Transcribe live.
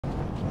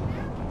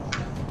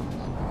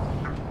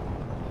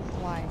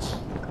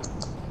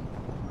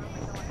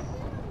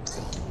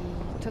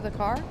to the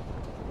car?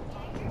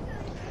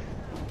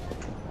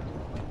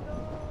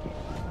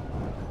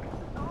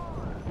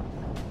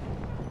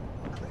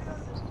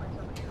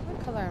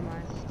 What color am I?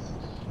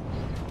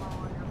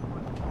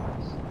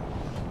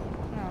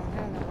 No, I'm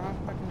heading the wrong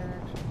fucking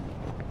direction.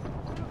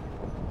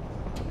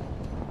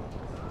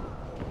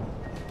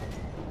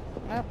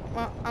 Oh,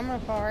 well, I'm gonna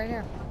fall right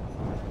here.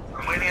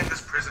 I'm waiting at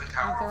this prison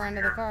tower. At the end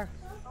of the car.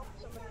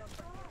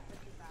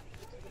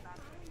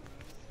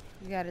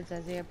 You got it,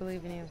 Zezzy. I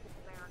believe in you.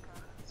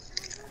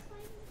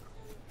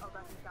 Oh,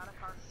 God, he's got a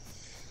car.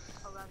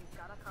 Oh, God, he's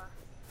got a car.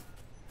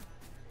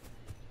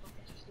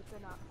 Okay, just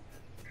listen up.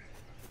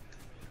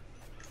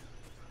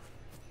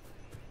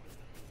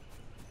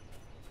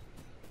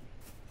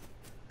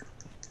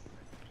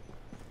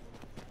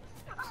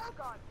 Oh,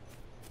 God.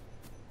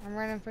 I'm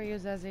running for you,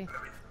 Zezzy.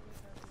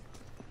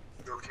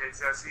 You okay,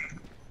 Zezzy?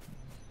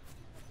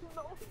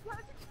 No, he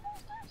has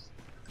explosives.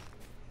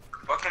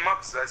 Fuck him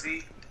up,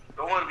 Zezzy.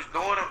 Don't let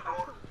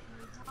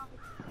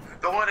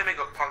him make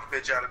a punk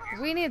bitch out of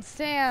you. We need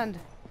stand.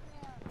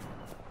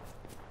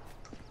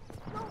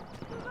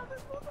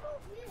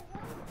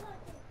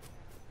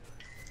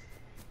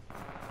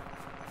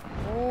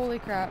 Holy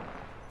crap.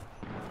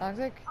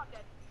 Toxic? I'm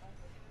dead.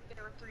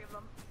 There were 3 of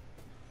them.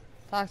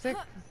 Toxic?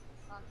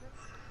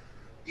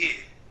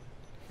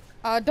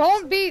 Yeah.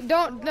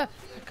 Don't, no,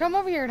 come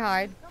over here and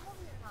hide.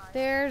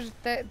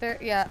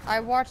 Yeah, I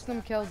watched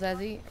them kill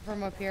Zezzy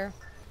from up here.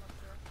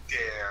 Damn.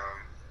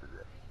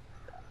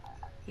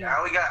 Yeah. I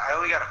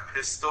only got a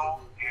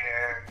pistol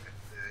and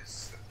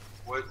this.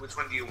 Which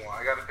one do you want?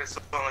 I got a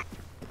pistol and like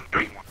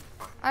 3 one.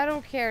 I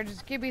don't care,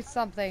 just give me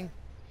something.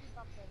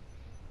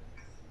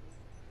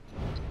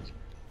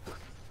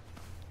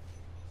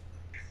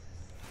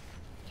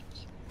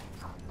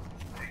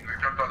 I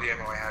dropped all the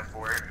ammo I had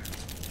for it.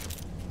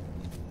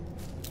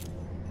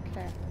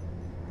 Okay.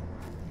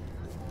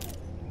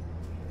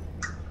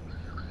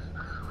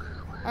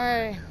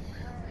 Alright.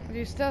 Do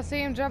you still see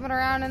him jumping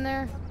around in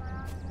there?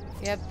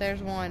 Yep,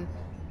 there's one.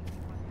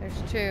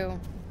 There's 2. You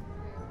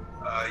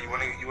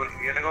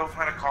wanna go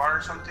find a car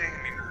or something?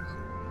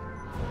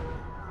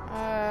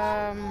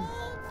 I mean,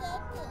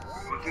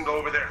 we can go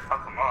over there and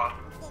fuck them up.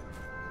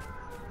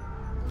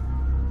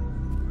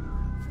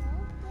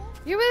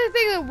 You really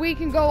think that we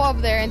can go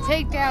over there and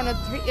take down a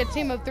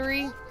team of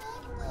 3?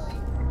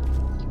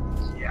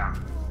 Yeah.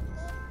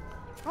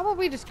 How about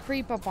we just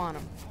creep up on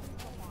them?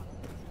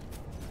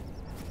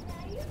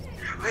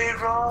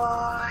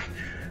 Leroy,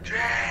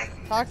 drag.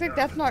 Toxic,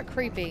 that's not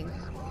creeping.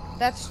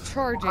 That's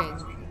charging.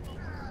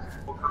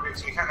 Well, come here,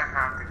 so we kind of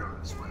have to go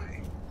this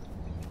way.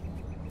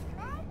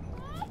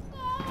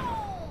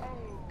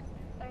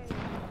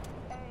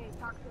 Hey,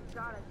 Toxic's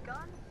got a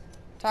gun.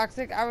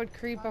 Toxic, I would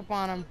creep up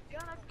on him.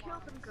 Gonna kill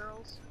some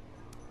girls.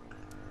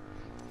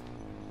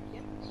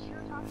 Yep,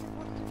 sure Toxic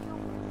wants to kill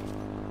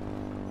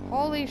them.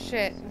 Holy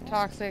shit,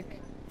 Toxic.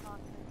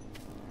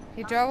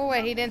 He drove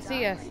away, he didn't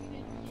see us.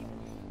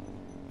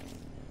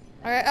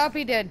 Alright, up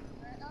he did.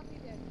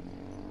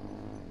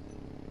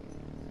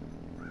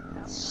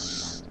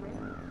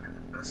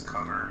 Let's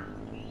cover.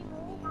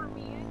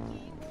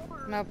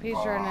 Nope, he's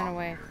running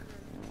away.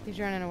 He's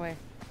running away.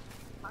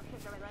 I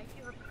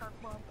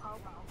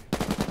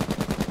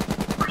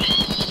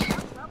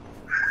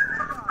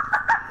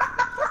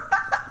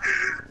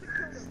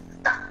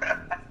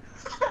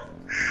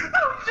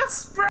was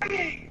just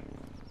spraying.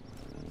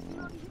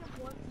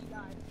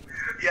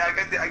 Yeah,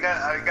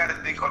 I got to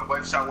think on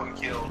 1 shot, 1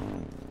 kill.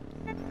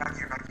 Back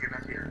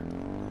here.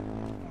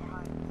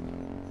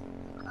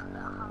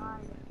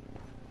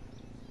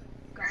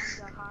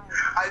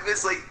 I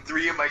missed like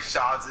 3 of my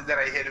shots and then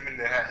I hit him in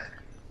the head.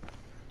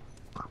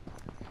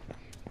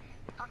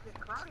 Toxic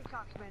karate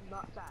chopped man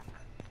butt back.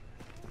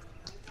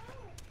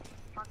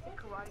 Toxic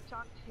karate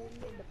chopped him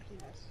in the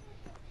penis.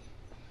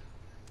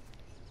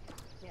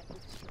 Yeah, this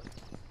is true.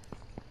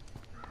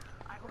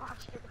 I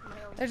watched it with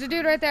my own There's a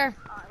dude right there.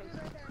 eyes.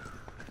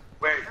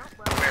 Wait,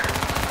 where?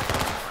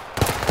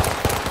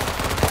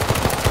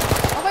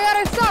 Oh my god,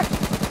 I suck!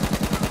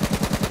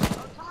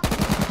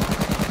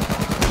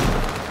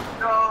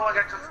 No, I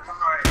got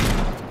justified.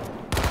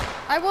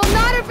 I will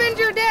not avenge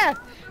your death!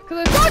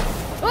 Cause I suck!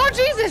 Oh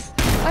Jesus!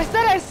 I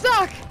said I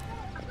suck!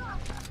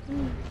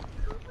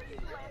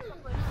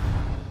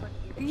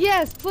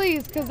 Yes,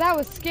 please, cause that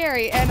was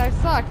scary and I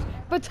sucked.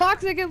 But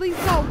Toxic at least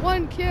got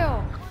 1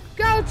 kill.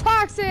 Go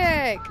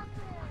Toxic!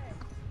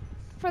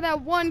 For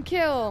that 1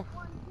 kill.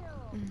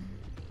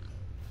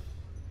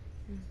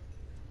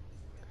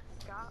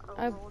 Got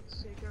a rolled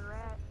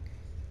cigarette.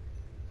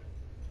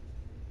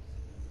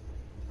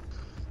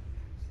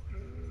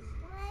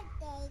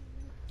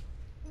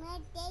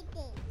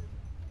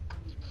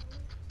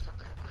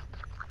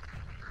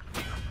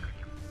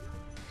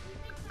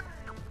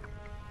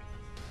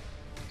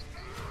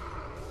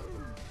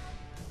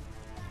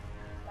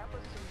 That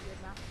was some good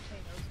mashed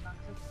potatoes,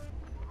 Toxic.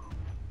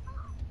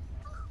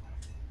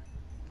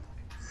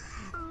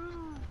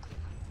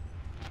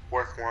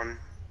 Fourth one.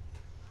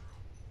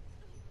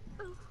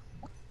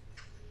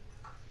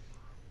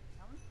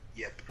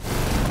 Yep.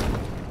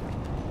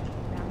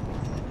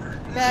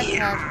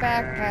 Backpack,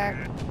 backpack.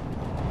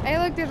 Hey,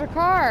 look, there's a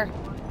car.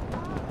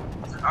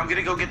 I'm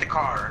gonna go get the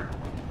car.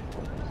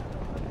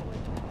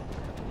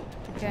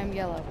 Okay, I'm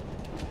yellow.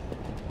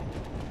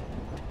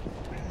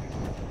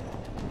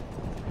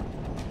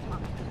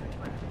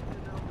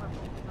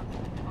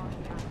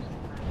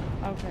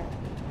 Okay.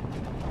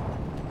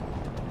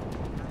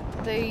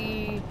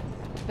 The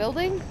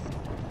building?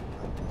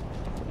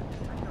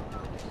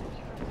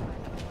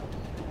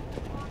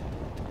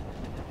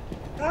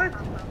 What?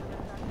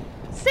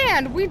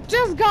 Sand, we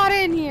just got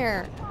in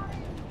here.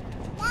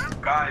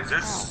 Guys,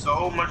 there's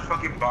so much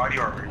fucking body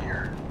armor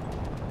here.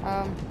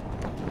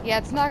 Yeah,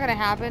 it's not gonna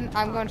happen.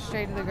 I'm going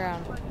straight to the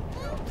ground.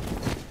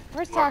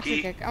 Where's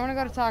Lucky. Toxic? I wanna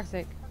go to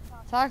Toxic.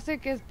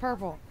 Toxic is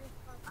purple.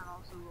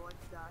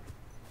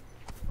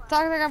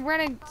 Toxic, I'm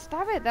running.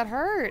 Stop it, that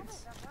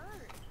hurts.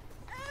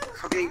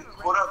 Okay,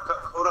 hold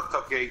up,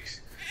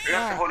 cupcakes. You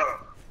have to hold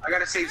up. I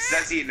gotta save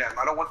Zezzy and them.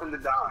 I don't want them to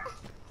die.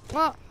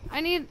 Well, I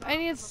need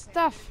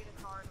stuff.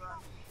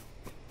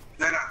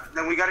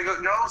 Then we gotta go.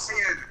 No,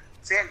 Sand.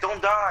 Sand,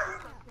 don't die.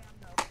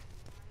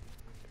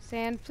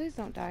 Sand, please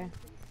don't die.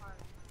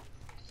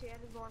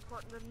 Sand is more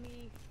important than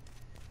me.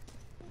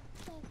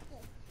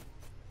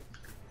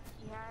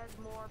 He has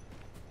more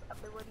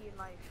ability in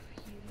life.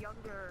 He's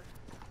younger.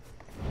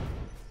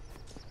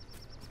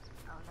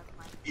 Oh, never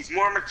mind. He's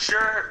more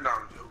mature. No,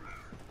 I'm joking.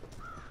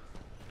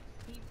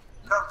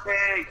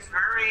 Cupcakes,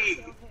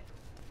 hurry!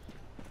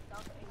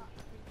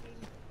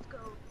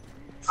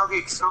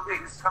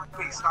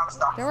 Cupcakes,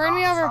 stop. They're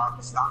running me over.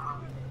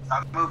 Stop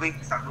moving.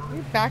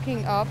 You're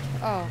backing up.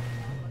 Oh.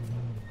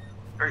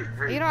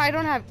 Hurry. You know, I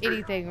don't have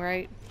anything,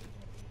 right?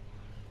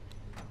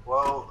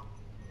 Well,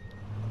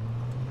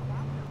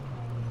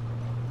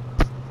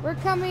 We're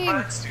coming.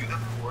 let's do the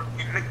fourth.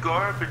 Even the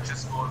garbage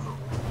disposal.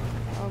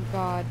 Oh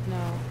God,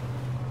 no.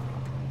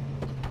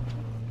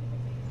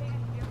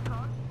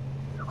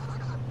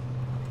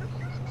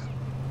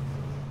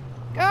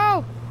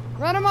 Go!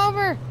 Run him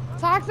over!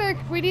 Toxic!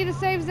 We need to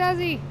save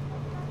Zezzy!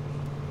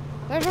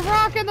 There's a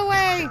rock in the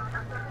way!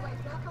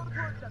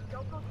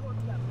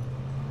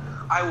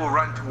 I will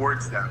run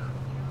towards them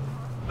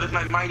with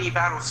my mighty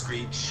battle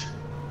screech.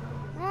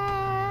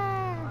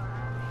 Ah.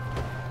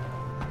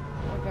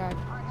 Oh God.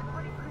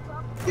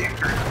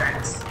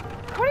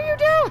 What are you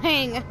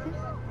doing?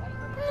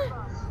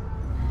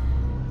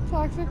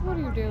 Toxic, what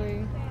are you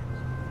doing?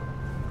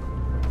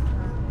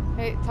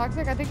 Hey,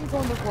 Toxic, I think you're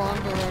going the wrong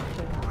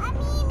direction.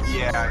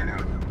 Yeah, I know.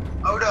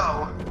 Oh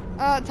no!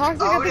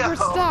 Toxic, I think we're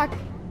stuck.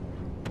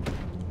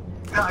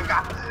 No, I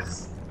got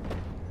this.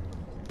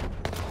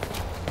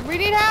 We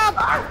need help!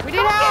 We need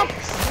help!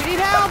 We need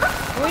help!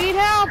 We need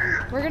help!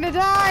 We're gonna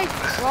die!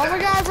 Oh my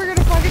God, we're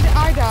gonna fucking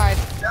I died.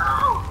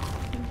 No!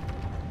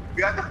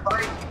 We have to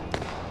fight.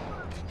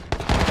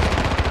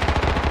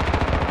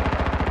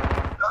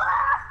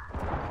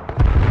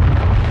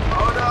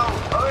 Oh no!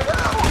 Oh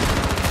no!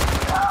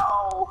 No!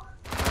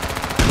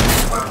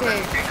 Okay.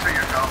 Make sure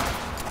you're help.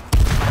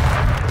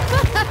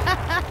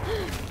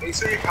 Make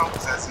sure you help,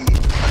 Zezzy.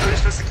 I'm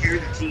supposed to carry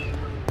the team.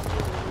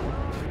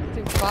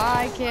 To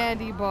buy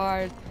candy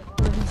bars.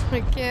 A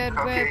kid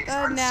with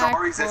a knack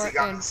for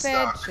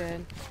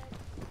invention.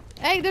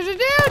 Hey, there's a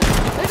dude!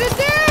 There's a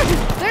dude!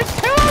 There's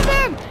two of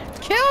them!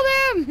 Kill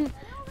them!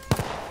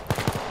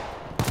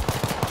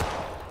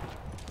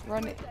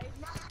 Run it.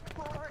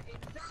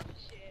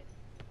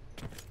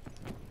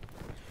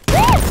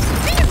 Woo!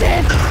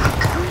 Jesus!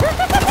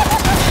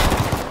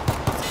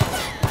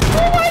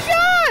 Oh my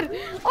God!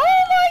 Oh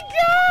my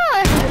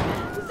God!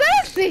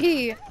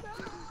 Zezzy!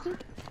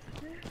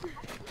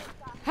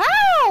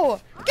 How?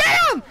 Get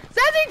him!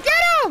 Zezzy,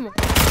 get him!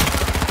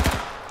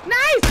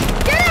 Nice!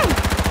 Get him!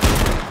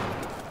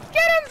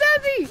 Get him,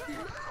 Zezzy!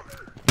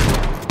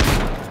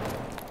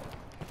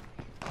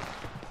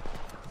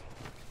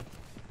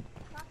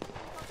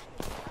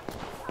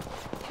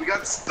 We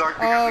got stuck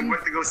because we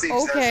went to go save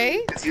okay.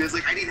 Zezzy. Because he was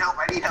like, I need help.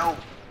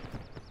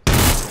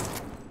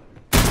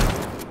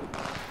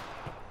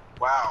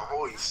 Wow,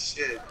 holy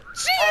shit.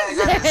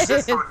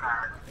 Jesus!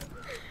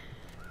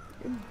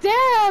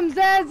 Damn,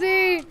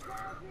 Zezzy!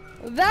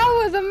 That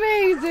was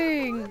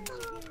amazing!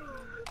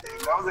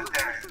 That was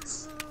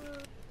intense.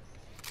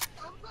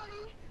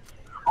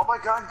 Oh my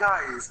God,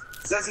 guys!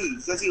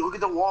 Zezzy, look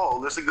at the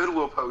wall. There's a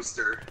Goodwill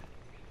poster.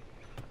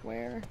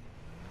 Where?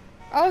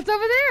 Oh, it's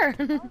over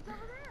there!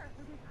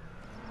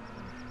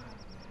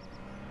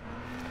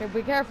 Okay,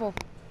 be careful.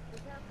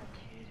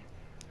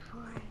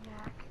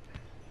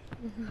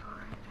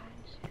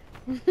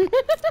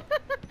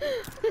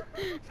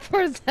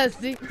 Poor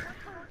Zezzy.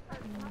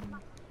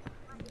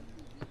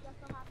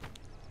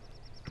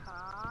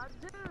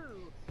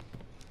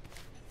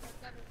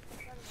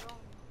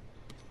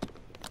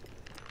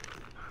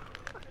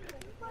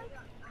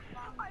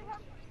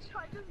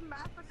 I just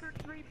massacred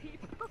 3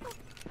 people.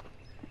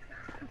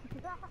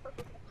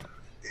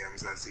 Damn,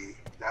 Zezzy,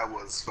 that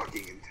was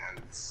fucking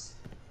intense.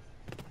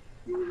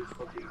 You were just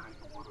fucking...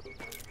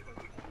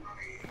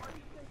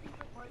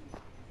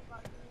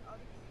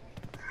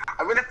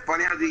 I mean, it's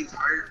funny how the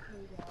entire...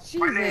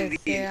 Jesus,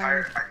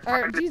 Sam.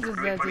 Or Jesus,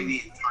 funny Zezzy.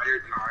 the entire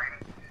time.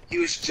 He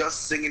was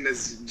just singing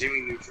this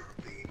Jimmy Neutron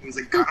theme. He was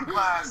like, "God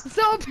bless."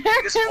 So He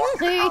just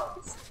walked in the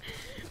house.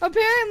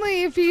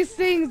 apparently, if he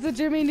sings the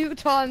Jimmy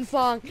Neutron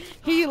song, he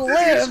He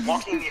lives. was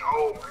walking the.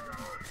 Oh my god.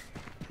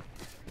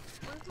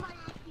 Where's my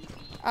ATV?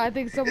 I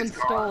think someone It's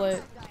stole gone.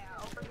 it.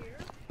 Over here?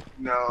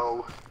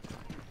 No.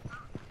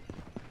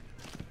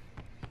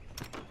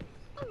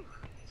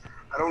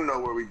 I don't know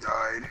where we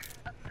died.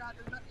 I forgot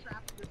there's not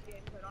traps in this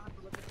game, so I don't have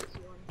to look at the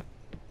ceiling.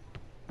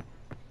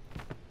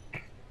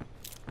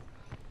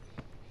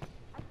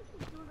 I think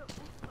he's doing it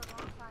for a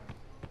long time.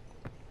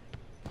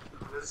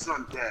 This is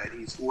not dead.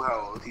 He's full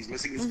health. He's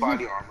missing his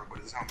body armor, but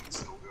his helmet's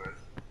still good.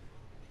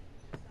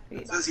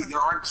 Zezzy, there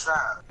aren't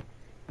traps.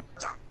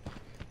 I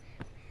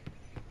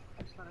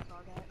just thought I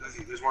saw that.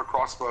 Zezzy, there's more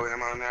crossbow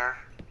ammo in there.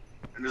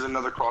 And there's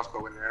another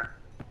crossbow in there.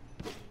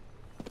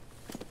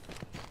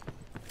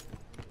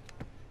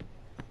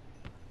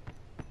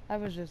 That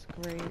was just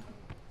great.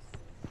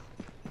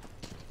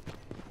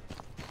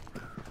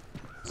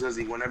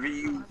 Zezzy, whenever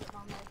you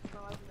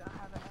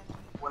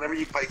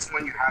fight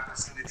someone, you have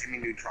to sing the Jimmy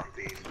Neutron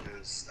theme,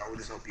 because that will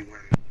just help you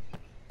win.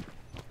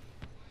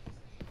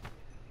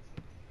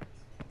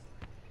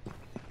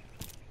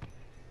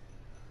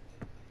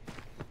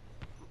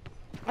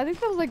 I think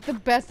that was like the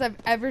best I've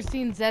ever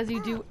seen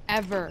Zezzy do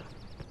ever.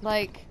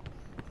 Like,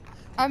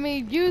 I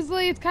mean,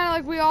 usually it's kind of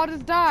like we all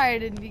just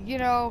died, and you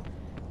know,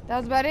 that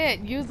was about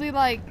it. Usually,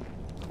 like,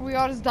 we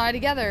all just die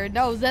together.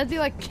 No, Zezzy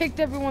like kicked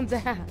everyone's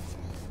ass.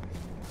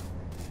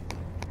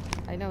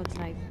 I know it's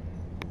nice.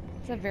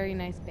 It's a very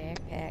nice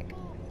backpack.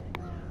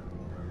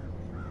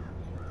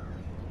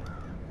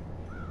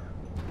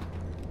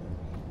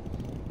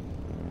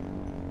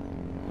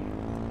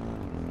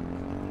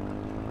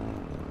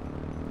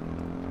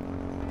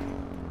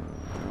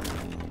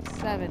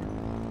 Seven.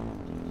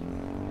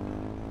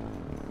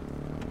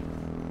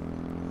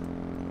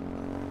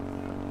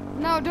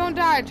 No, don't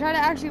die. Try to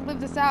actually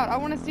live this out. I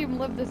want to see him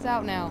live this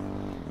out now.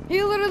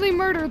 He literally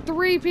murdered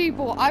 3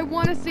 people. I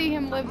want to see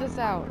him live this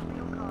out.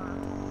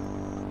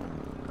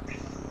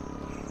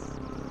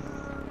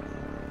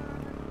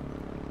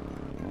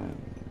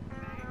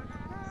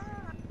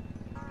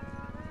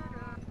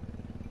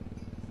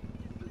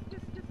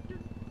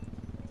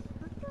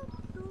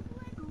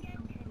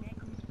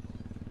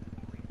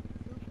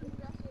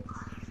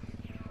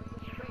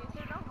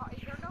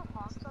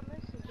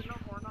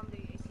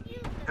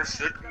 There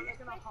should be.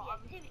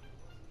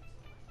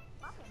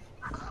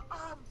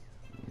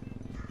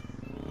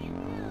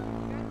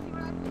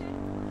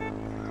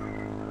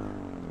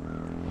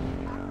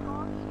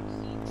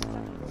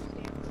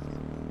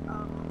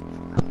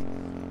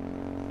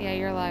 Yeah,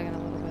 you're lagging a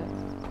little bit.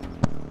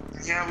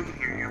 Yeah, we can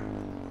hear you.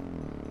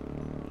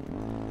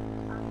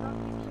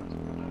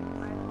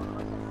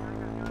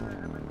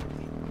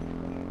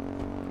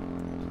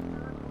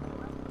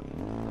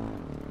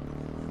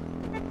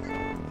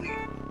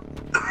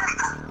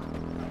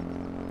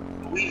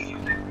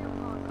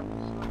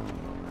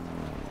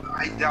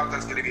 I doubt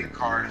that's gonna be a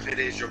car. If it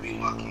is, you'll be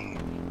lucky.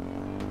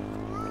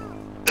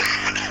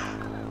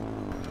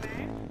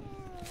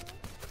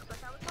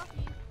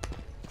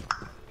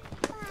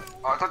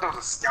 Oh, I thought that was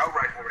a scout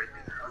rifle right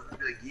there. I was gonna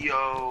be like,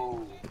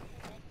 yo.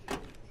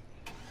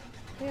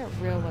 They are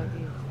real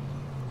lucky.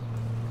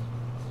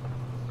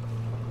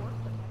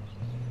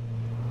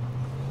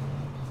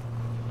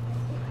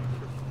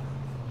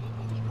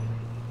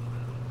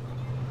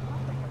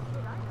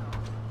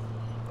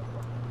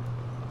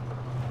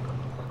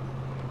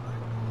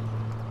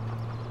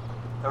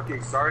 Okay,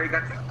 sorry I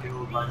got you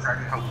killed, but I'm trying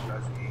to help you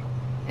guys.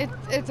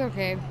 It's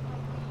okay.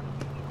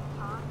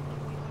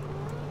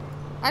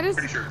 I just,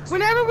 Pretty sure.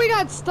 whenever we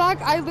got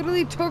stuck, I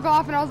literally took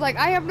off and I was like,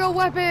 I have no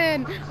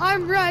weapon.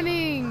 I'm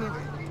running.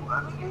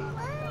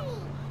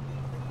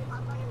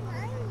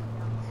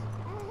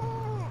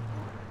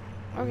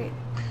 Okay.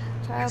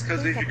 Child, It's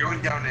because please if you're help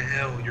going down the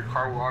hill, your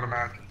car will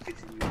automatically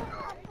continue to go.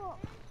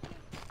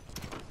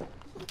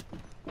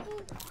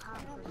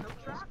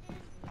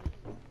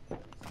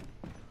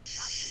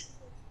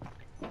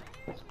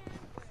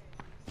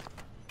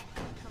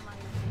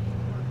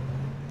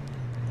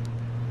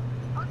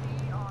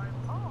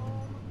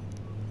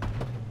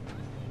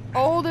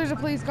 Oh, there's a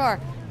police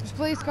car. There's a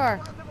police car.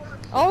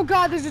 Oh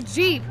God, there's a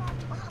Jeep.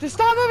 Just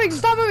stop moving.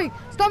 Just stop moving.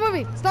 Stop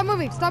moving. Stop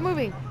moving. Stop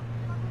moving.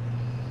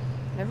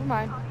 Never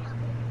mind.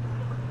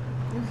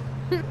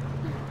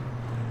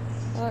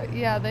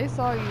 Yeah, they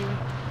saw you.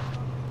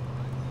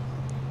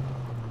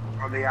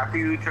 Are they after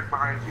you? Check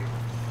behind you.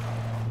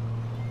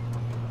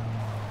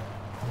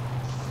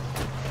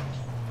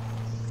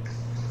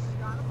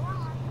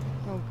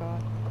 Oh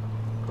God.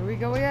 Here we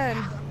go again.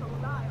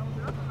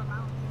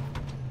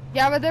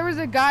 Yeah, but there was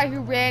a guy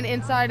who ran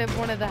inside of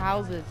one of the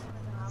houses.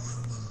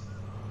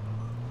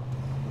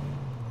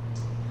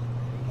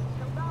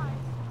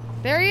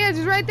 There he is.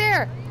 He's right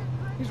there.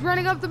 He's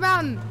running up the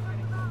mountain.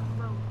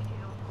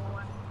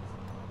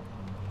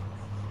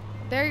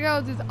 There he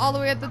goes. He's all the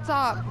way at the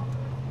top.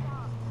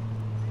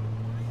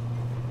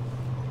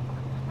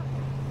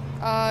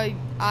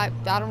 I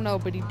don't know,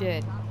 but he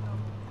did.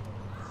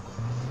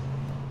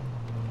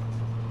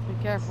 Be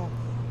careful.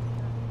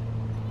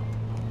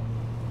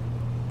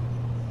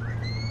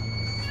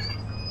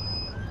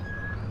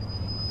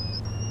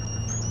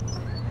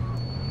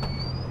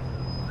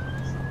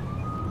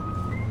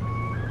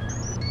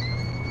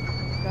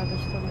 God,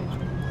 there's so many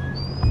trees.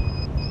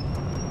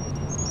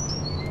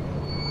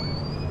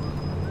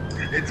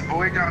 It's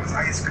Boy Dot's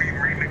Ice Cream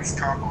Remix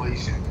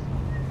compilation.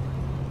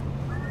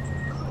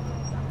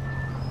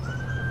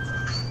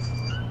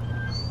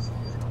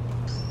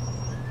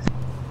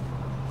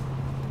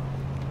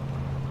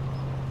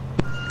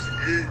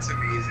 It's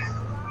amazing.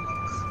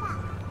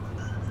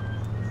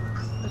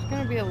 There's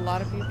gonna be a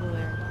lot of people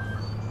there.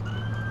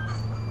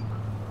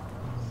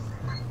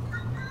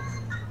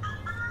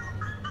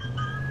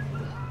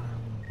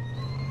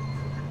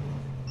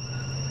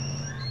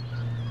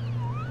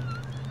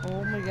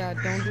 Oh my god,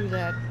 don't do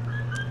that.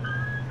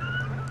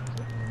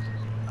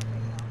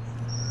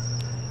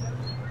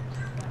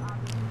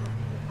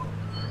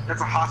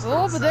 That's a hospital.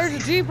 Oh, but there's a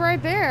Jeep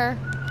right there.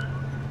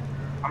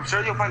 I'm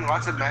sure you'll find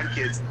lots of mad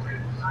kids.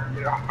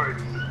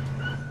 Already.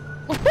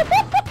 Oh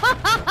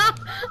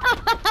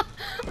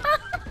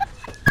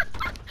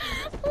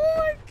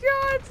my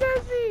god,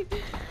 Zezzy!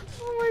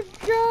 Oh my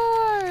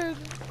god!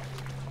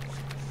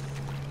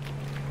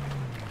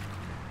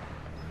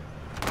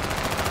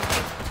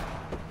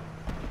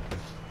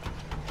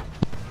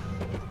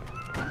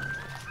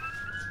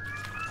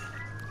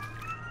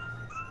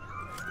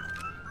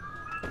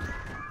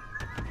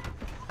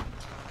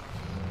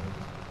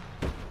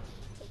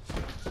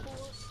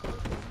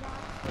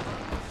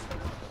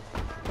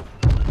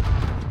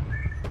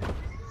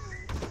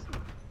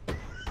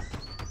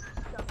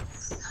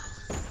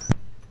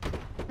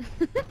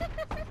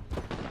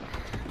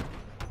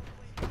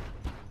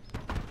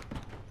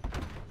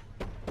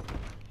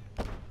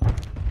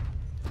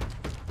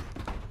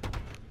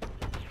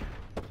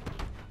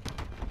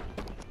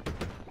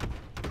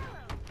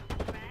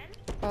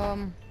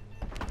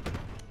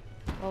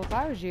 Well, if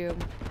I was you,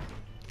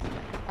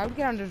 I would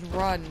get on and just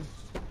run.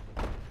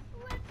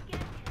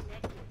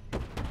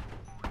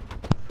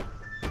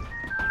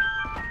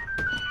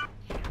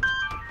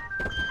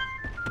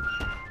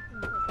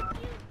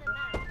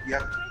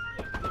 Yep.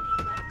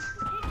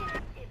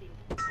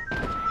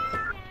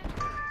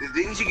 The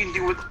things you can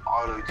do with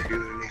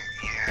auto-tune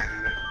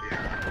and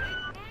yeah.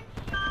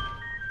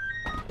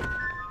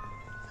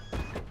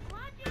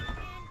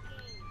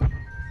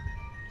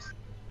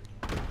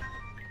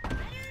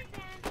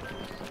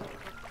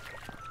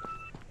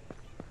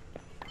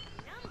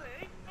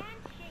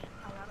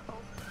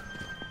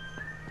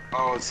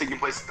 Oh, it's taking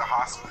place at the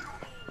hospital.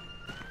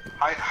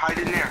 Hide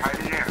in there, hide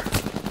in there.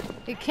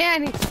 He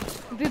can't.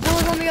 The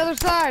door's on the other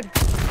side.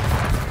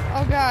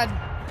 Oh god.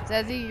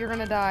 Zezzy, you're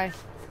gonna die.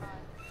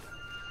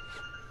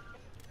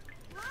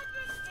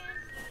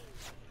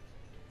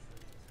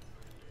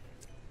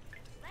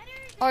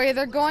 Oh yeah,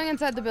 they're going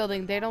inside the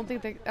building. They don't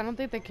think I don't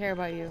think they care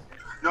about you.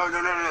 No,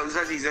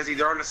 Zezzy,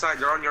 they're on the side.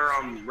 They're on your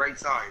right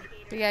side.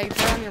 But yeah,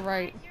 they're on your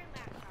right.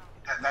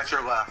 That's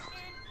your left.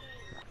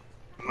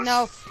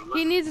 No,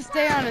 he needs to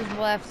stay on his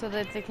left so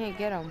that they can't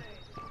get him.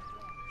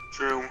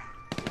 True.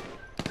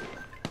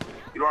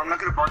 You know, I'm not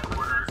gonna bark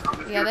orders.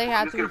 Yeah, they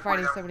have to be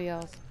fighting somebody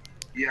else.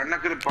 Yeah, I'm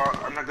not gonna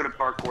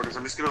bark orders.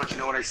 I'm just gonna let you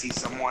know when I see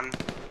someone.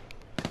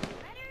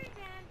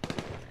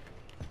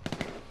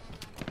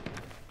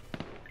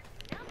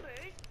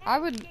 I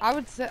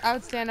would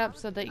stand up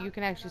so that you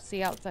can actually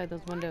see outside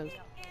those windows.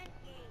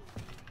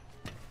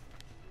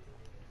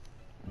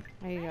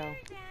 There you go.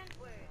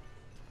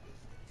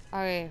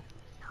 Okay.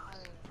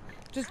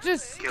 Just,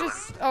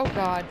 oh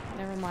god.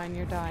 Never mind,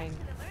 you're dying.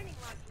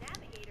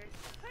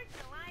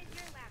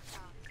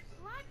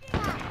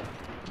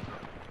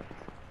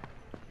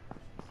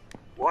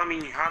 Well, I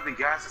mean, you have the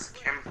gas as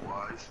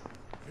camouflage.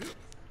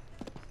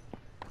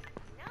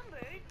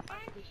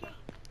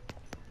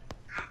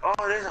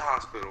 Oh, there's a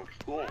hospital.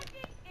 Cool.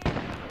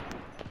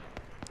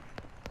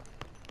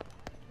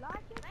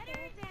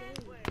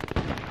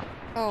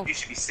 Oh. You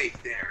should be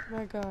safe there.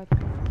 My god.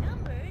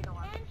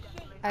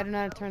 I don't know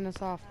how to turn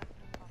this off.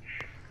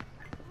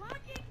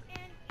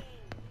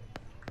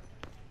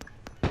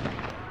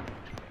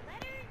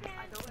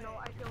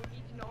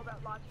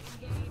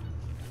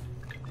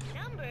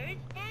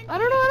 I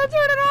don't know how to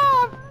turn it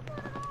off!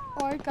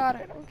 Oh, I got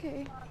it.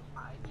 Okay.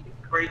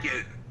 Break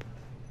it.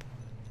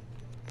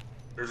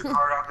 There's a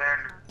car out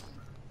there.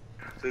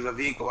 There's a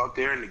vehicle out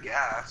there in the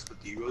gas, but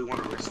do you really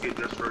want to risk it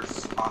just for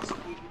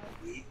possibly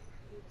me?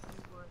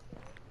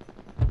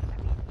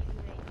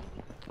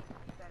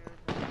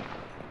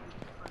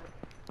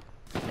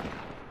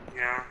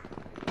 Yeah.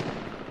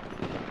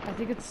 I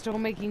think it's still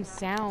making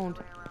sound.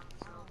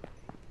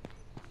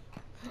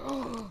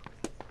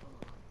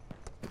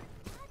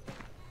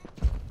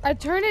 I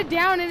turned it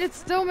down and it's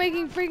still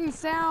making freaking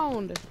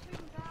sound.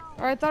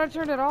 Or I thought I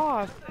turned it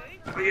off.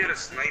 Oh, you had a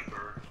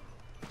sniper.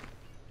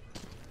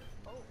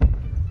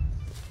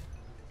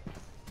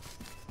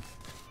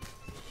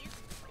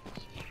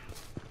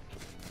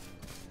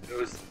 It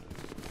was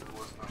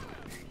not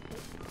me.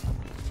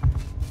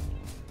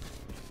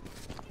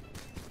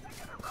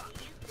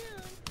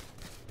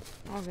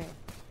 Okay.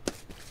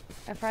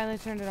 I finally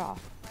turned it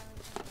off.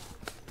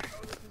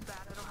 Oh, this is bad.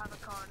 I don't have a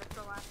car. That's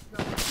the last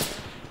zone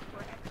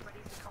where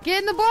everybody's a car. Get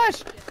in the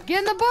bush! Get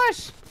in the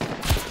bush!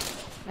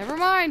 Never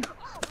mind.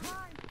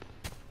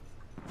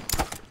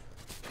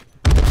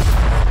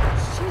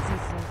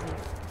 Jesus, Zezzy.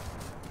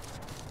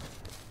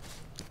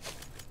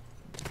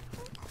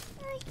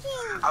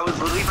 I was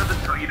literally about to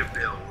tell you to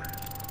build.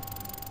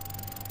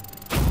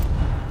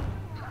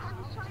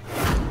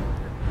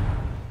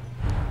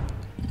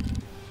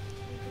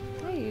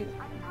 Hey,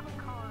 I don't have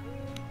a car.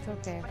 it's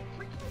okay. But I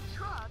switched the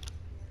truck,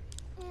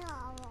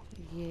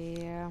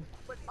 Yeah.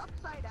 but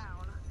upside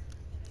down,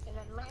 and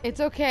then landed. It's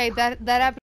okay. That